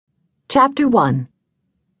Chapter 1.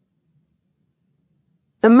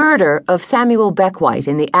 The murder of Samuel Beckwhite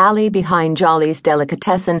in the alley behind Jolly's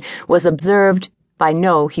Delicatessen was observed by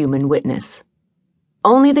no human witness.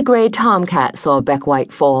 Only the gray tomcat saw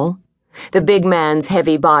Beckwhite fall, the big man's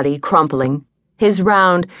heavy body crumpling, his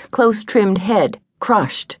round, close-trimmed head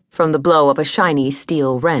crushed from the blow of a shiny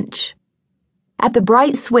steel wrench. At the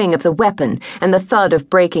bright swing of the weapon and the thud of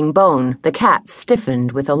breaking bone, the cat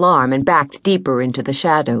stiffened with alarm and backed deeper into the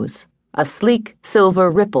shadows, a sleek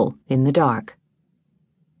silver ripple in the dark.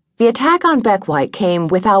 The attack on Beckwhite came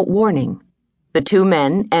without warning. The two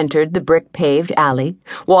men entered the brick-paved alley,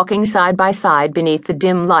 walking side by side beneath the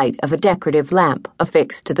dim light of a decorative lamp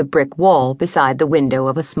affixed to the brick wall beside the window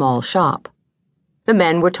of a small shop. The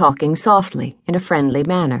men were talking softly, in a friendly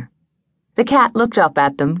manner. The cat looked up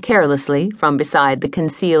at them carelessly from beside the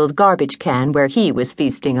concealed garbage can where he was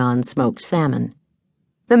feasting on smoked salmon.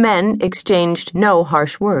 The men exchanged no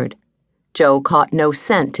harsh word. Joe caught no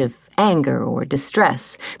scent of anger or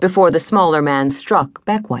distress before the smaller man struck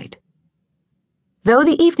Beckwhite. Though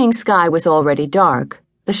the evening sky was already dark,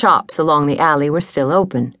 the shops along the alley were still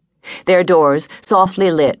open, their doors softly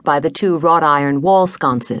lit by the two wrought iron wall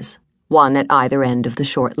sconces, one at either end of the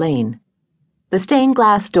short lane. The stained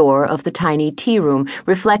glass door of the tiny tea room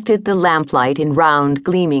reflected the lamplight in round,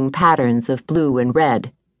 gleaming patterns of blue and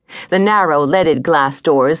red. The narrow, leaded glass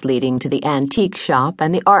doors leading to the antique shop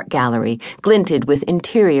and the art gallery glinted with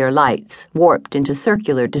interior lights warped into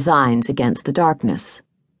circular designs against the darkness.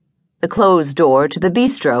 The closed door to the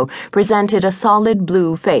bistro presented a solid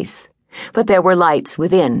blue face, but there were lights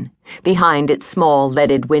within, behind its small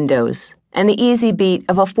leaded windows, and the easy beat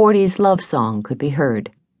of a 40s love song could be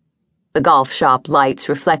heard. The golf shop lights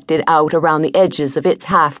reflected out around the edges of its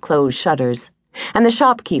half-closed shutters, and the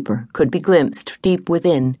shopkeeper could be glimpsed deep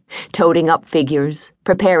within, toting up figures,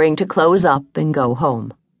 preparing to close up and go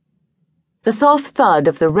home. The soft thud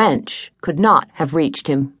of the wrench could not have reached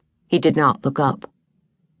him. He did not look up.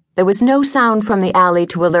 There was no sound from the alley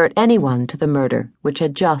to alert anyone to the murder which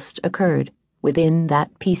had just occurred within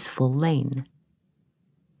that peaceful lane.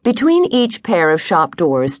 Between each pair of shop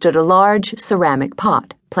doors stood a large ceramic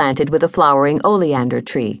pot planted with a flowering oleander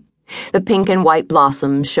tree. The pink and white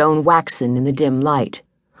blossoms shone waxen in the dim light.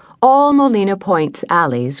 All Molina Point's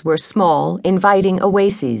alleys were small, inviting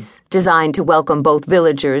oases designed to welcome both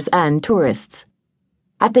villagers and tourists.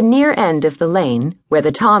 At the near end of the lane, where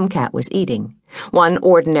the tomcat was eating, one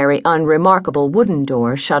ordinary, unremarkable wooden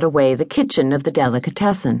door shut away the kitchen of the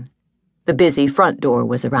delicatessen. The busy front door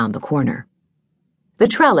was around the corner. The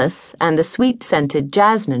trellis and the sweet-scented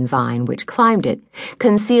jasmine vine which climbed it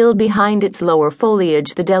concealed behind its lower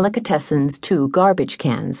foliage the delicatessen's two garbage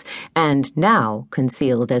cans, and now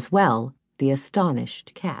concealed as well the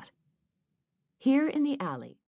astonished cat. Here in the alley,